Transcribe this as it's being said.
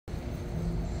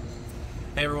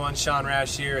Hey everyone, Sean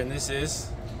Rash here, and this is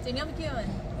Danielle McEwen.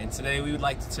 And today we would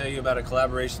like to tell you about a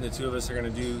collaboration the two of us are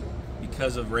going to do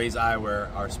because of Raze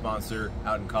Eyewear, our sponsor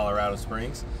out in Colorado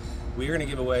Springs. We are going to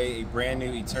give away a brand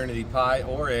new Eternity Pi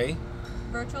or a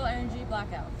Virtual Energy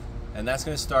Blackout. And that's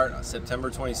going to start on September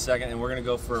 22nd, and we're going to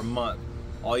go for a month.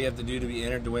 All you have to do to be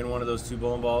entered to win one of those two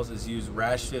bowling balls is use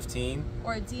Rash 15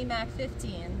 or DMAC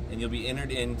 15, and you'll be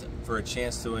entered in for a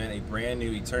chance to win a brand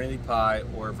new Eternity Pi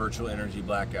or Virtual Energy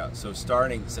Blackout. So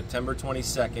starting September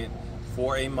 22nd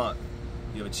for a month,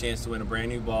 you have a chance to win a brand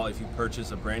new ball if you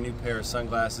purchase a brand new pair of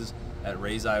sunglasses at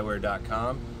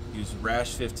razeeyewear.com. Use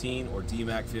Rash 15 or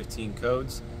DMAC 15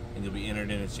 codes, and you'll be entered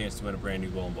in a chance to win a brand new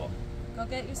bowling ball. Go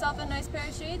get yourself a nice pair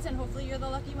of shades, and hopefully you're the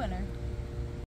lucky winner.